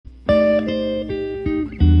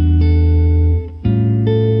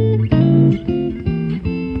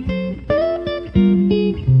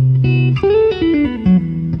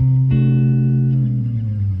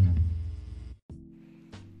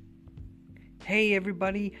Hey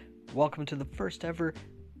everybody, welcome to the first ever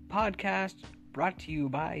podcast brought to you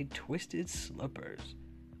by Twisted Slippers.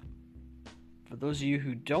 For those of you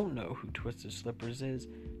who don't know who Twisted Slippers is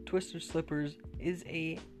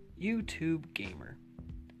a YouTube gamer.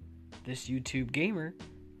 This YouTube gamer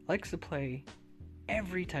likes to play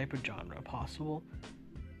every type of genre possible,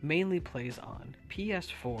 mainly plays on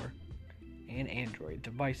PS4 and Android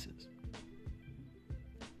devices.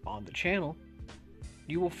 On the channel,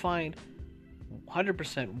 you will find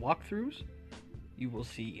 100% walkthroughs. You will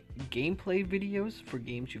see gameplay videos for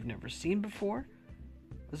games you've never seen before,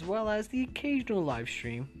 as well as the occasional live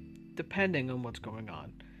stream, depending on what's going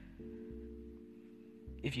on.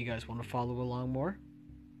 If you guys want to follow along more,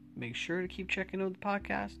 make sure to keep checking out the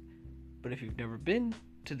podcast. But if you've never been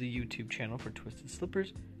to the YouTube channel for Twisted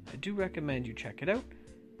Slippers, I do recommend you check it out.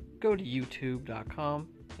 Go to youtube.com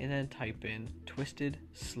and then type in Twisted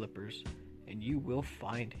Slippers, and you will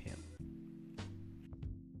find him.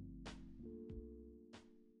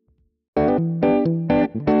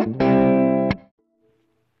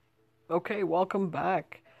 Okay, welcome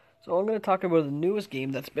back. So I'm going to talk about the newest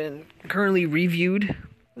game that's been currently reviewed.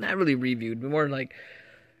 Not really reviewed, but more like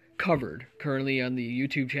covered currently on the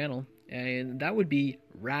YouTube channel. And that would be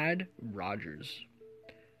Rad Rogers.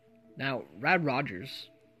 Now, Rad Rogers,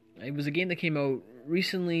 it was a game that came out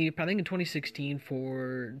recently, I think in 2016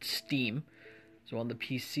 for Steam. So on the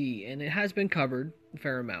PC. And it has been covered a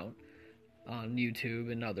fair amount on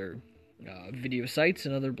YouTube and other video sites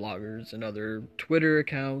and other bloggers and other Twitter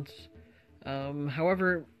accounts.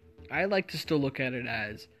 However, I like to still look at it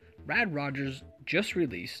as Rad Rogers just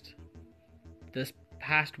released this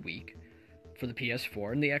past week for the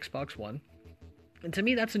PS4 and the Xbox One, and to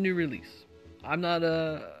me that's a new release. I'm not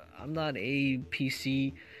a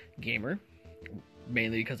PC gamer,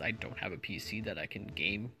 mainly because I don't have a PC that I can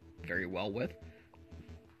game very well with.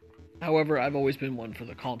 However, I've always been one for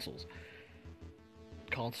the consoles.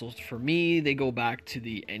 Consoles for me, they go back to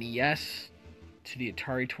the NES, to the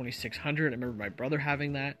Atari 2600. I remember my brother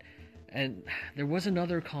having that, and there was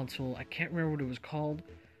another console, I can't remember what it was called.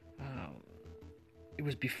 It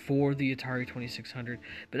was before the Atari 2600,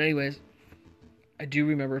 but anyways, I do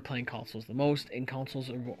remember playing consoles the most, and consoles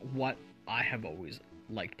are what I have always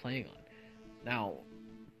liked playing on. Now,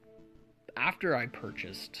 after I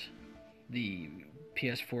purchased the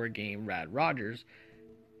PS4 game Rad Rogers,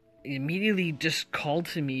 it immediately just called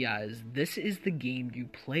to me as, this is the game you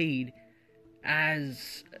played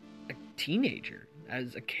as a teenager,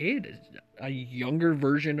 as a kid, as a younger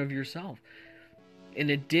version of yourself.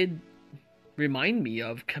 And it did remind me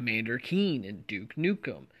of Commander Keen and Duke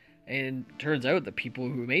Nukem. And turns out the people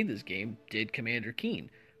who made this game did Commander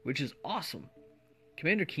Keen, which is awesome.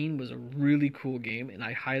 Commander Keen was a really cool game, and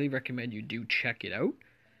I highly recommend you do check it out.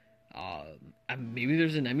 And maybe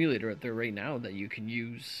there's an emulator out there right now that you can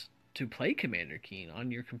use to play Commander Keen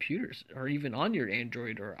on your computers, or even on your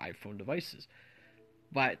Android or iPhone devices.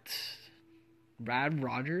 But Rad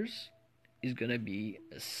Rogers is going to be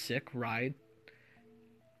a sick ride.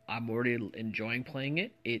 I'm already enjoying playing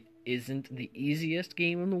it. It isn't the easiest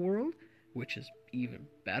game in the world, which is even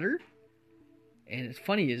better. And it's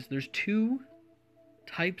funny is there's two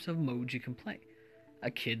types of modes you can play.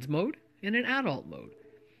 A kid's mode and an adult mode.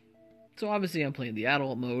 So obviously I'm playing the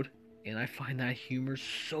adult mode, and I find that humor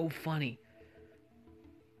so funny.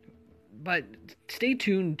 But stay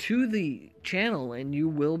tuned to the channel, and you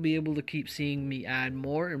will be able to keep seeing me add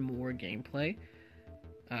more and more gameplay.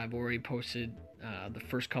 I've already posted the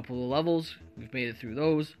first couple of levels. We've made it through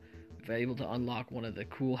those. We've been able to unlock one of the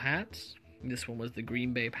cool hats. This one was the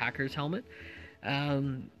Green Bay Packers helmet.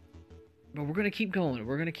 But we're going to keep going.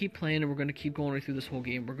 We're going to keep playing, and we're going to keep going right through this whole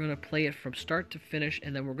game. We're going to play it from start to finish,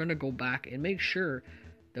 and then we're going to go back and make sure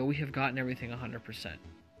that we have gotten everything 100%.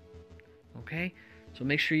 Okay? So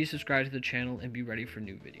make sure you subscribe to the channel and be ready for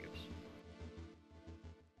new videos.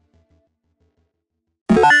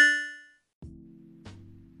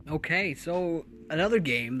 Okay, so another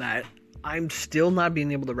game that I'm still not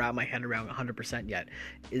being able to wrap my head around 100% yet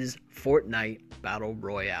is Fortnite Battle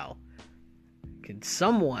Royale. Can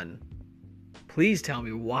someone please tell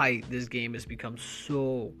me why this game has become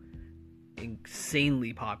so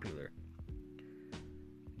insanely popular?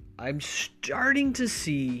 I'm starting to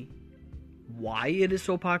see why it is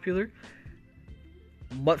so popular.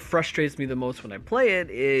 What frustrates me the most when I play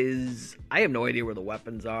it is I have no idea where the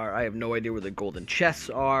weapons are. I have no idea where the golden chests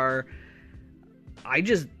are. I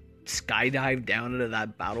just skydive down into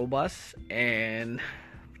that battle bus and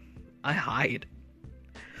I hide.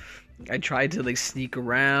 I tried to sneak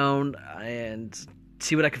around and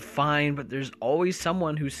see what I could find, but there's always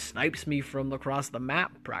someone who snipes me from across the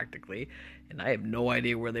map practically, and I have no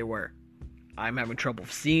idea where they were. I'm having trouble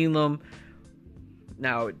seeing them.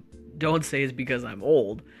 Now, don't say it's because I'm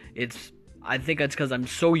old. I think it's because I'm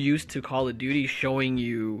so used to Call of Duty showing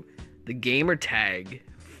you the gamer tag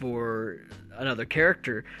for another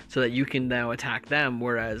character so that you can now attack them,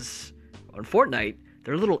 whereas on Fortnite,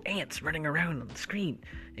 they're little ants running around on the screen,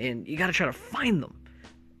 and you gotta try to find them.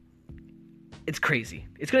 It's crazy.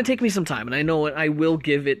 It's gonna take me some time, and I know I will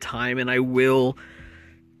give it time, and I will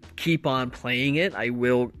keep on playing it. I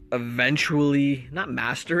will eventually, not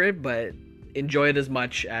master it, but enjoy it as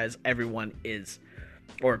much as everyone is,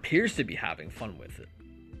 or appears to be having fun with it.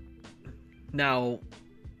 Now,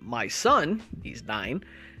 my son, he's 9,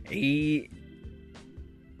 he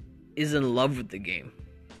is in love with the game.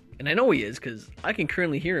 And I know he is, because I can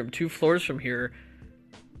currently hear him 2 floors from here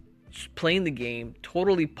playing the game,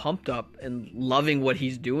 totally pumped up and loving what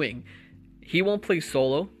he's doing. He won't play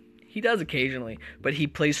solo. He does occasionally, but he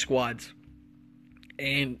plays squads.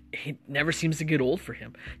 And it never seems to get old for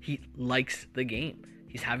him. He likes the game.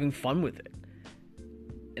 He's having fun with it.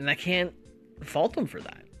 And I can't fault him for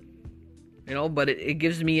that. You know, but it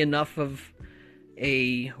gives me enough of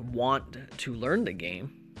a want to learn the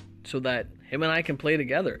game so that him and I can play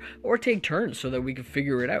together, or take turns so that we can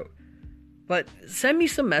figure it out. But send me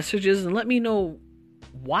some messages and let me know,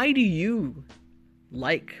 why do you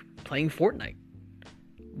like playing Fortnite?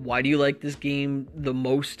 Why do you like this game the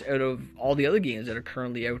most out of all the other games that are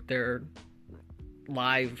currently out there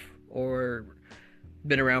live or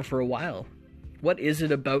been around for a while? What is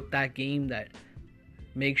it about that game that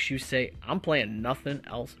makes you say, I'm playing nothing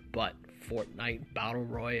else but Fortnite Battle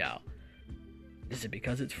Royale? Is it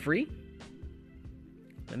because it's free?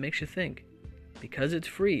 That makes you think. Because it's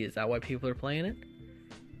free, is that why people are playing it?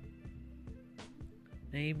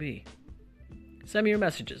 Maybe. Send me your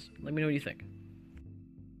messages. Let me know what you think.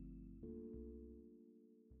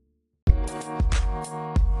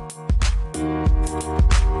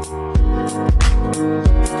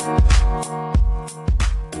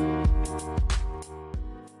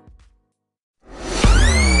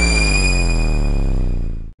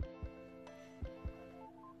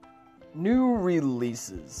 New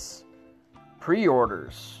releases,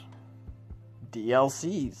 pre-orders,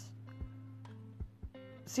 DLCs.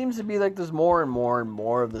 Seems to be like there's more and more and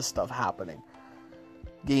more of this stuff happening.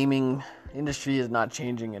 Gaming industry is not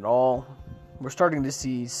changing at all. We're starting to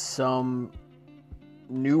see some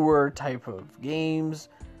newer type of games,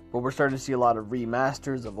 but we're starting to see a lot of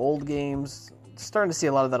remasters of old games. Starting to see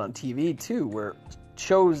a lot of that on TV too, where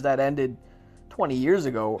shows that ended 20 years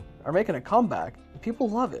ago are making a comeback. People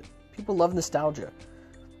love it. People love nostalgia.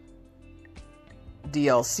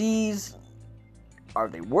 DLCs, are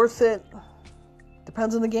they worth it?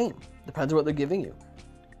 Depends on the game. Depends on what they're giving you.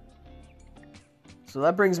 So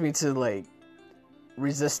that brings me to like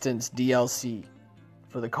Resistance DLC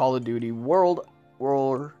for the Call of Duty World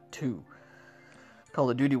War II. Call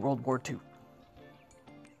of Duty World War II.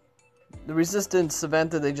 The Resistance event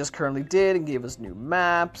that they just currently did and gave us new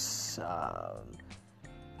maps. I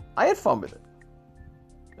had fun with it.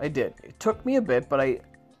 I did. It took me a bit, but I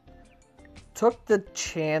took the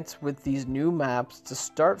chance with these new maps to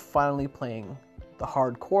start finally playing the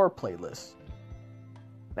hardcore playlist.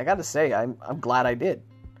 I gotta say, I'm glad I did.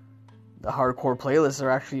 The hardcore playlists are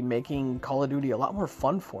actually making Call of Duty a lot more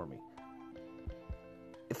fun for me.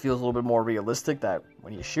 It feels a little bit more realistic that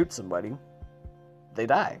when you shoot somebody, they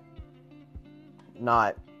die.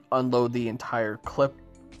 Not unload the entire clip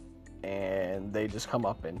and they just come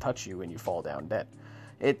up and touch you and you fall down dead.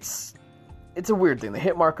 It's a weird thing. The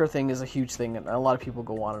hit marker thing is a huge thing, and a lot of people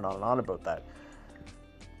go on and on and on about that.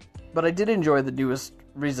 But I did enjoy the newest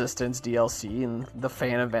Resistance DLC and the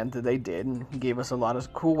fan event that they did, and gave us a lot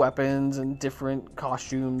of cool weapons and different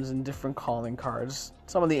costumes and different calling cards.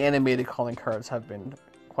 Some of the animated calling cards have been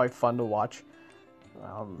quite fun to watch.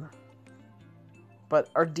 But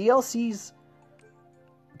are DLCs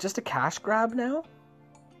just a cash grab now?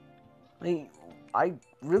 I mean, I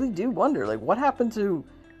really do wonder, like, what happened to,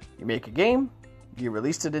 you make a game, you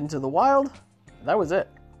released it into the wild, and that was it.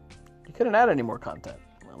 You couldn't add any more content,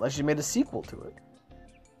 unless you made a sequel to it.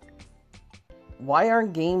 Why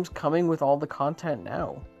aren't games coming with all the content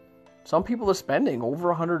now? Some people are spending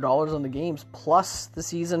over $100 on the games, plus the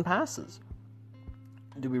season passes.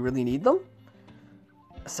 Do we really need them?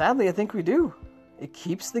 Sadly, I think we do. It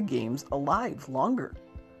keeps the games alive longer.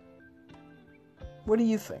 What do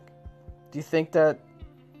you think? Do you think that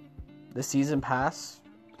the season pass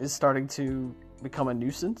is starting to become a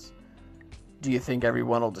nuisance? Do you think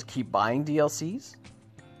everyone will just keep buying DLCs?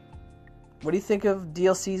 What do you think of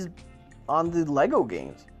DLCs on the Lego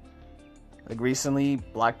games? Like recently,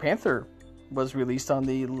 Black Panther was released on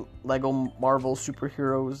the Lego Marvel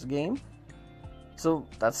Superheroes game. So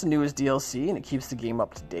that's the newest DLC, and it keeps the game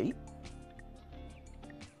up to date.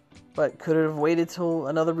 But could it have waited till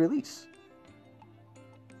another release?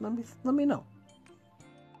 Let me know.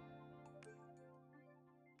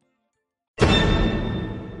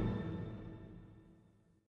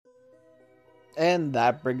 And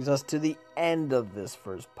that brings us to the end of this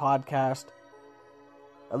first podcast.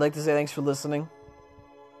 I'd like to say thanks for listening.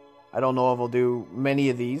 I don't know if I'll do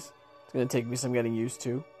many of these. It's going to take me some getting used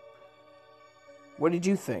to. What did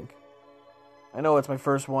you think? I know it's my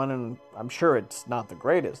first one, and I'm sure it's not the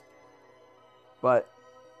greatest. But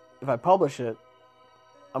if I publish it,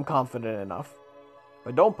 I'm confident enough. If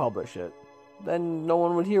I don't publish it, then no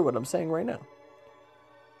one would hear what I'm saying right now.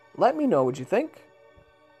 Let me know what you think.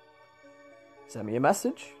 Send me a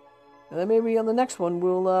message, and then maybe on the next one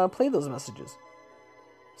we'll play those messages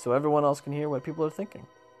so everyone else can hear what people are thinking.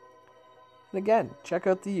 And again, check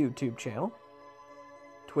out the YouTube channel,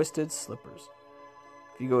 Twisted Slippers.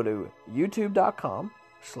 If you go to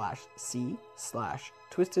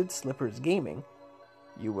youtube.com/c/Twisted Slippers Gaming,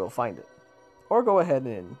 you will find it. Or go ahead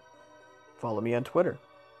and follow me on Twitter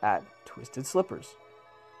 @Twisted Slippers.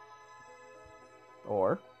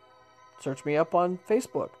 Or search me up on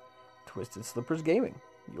Facebook, Twisted Slippers Gaming.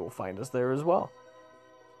 You'll find us there as well.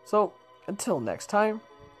 So, until next time,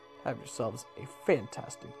 have yourselves a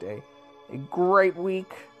fantastic day, a great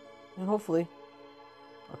week, and hopefully,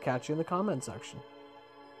 I'll catch you in the comment section.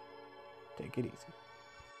 Take it easy.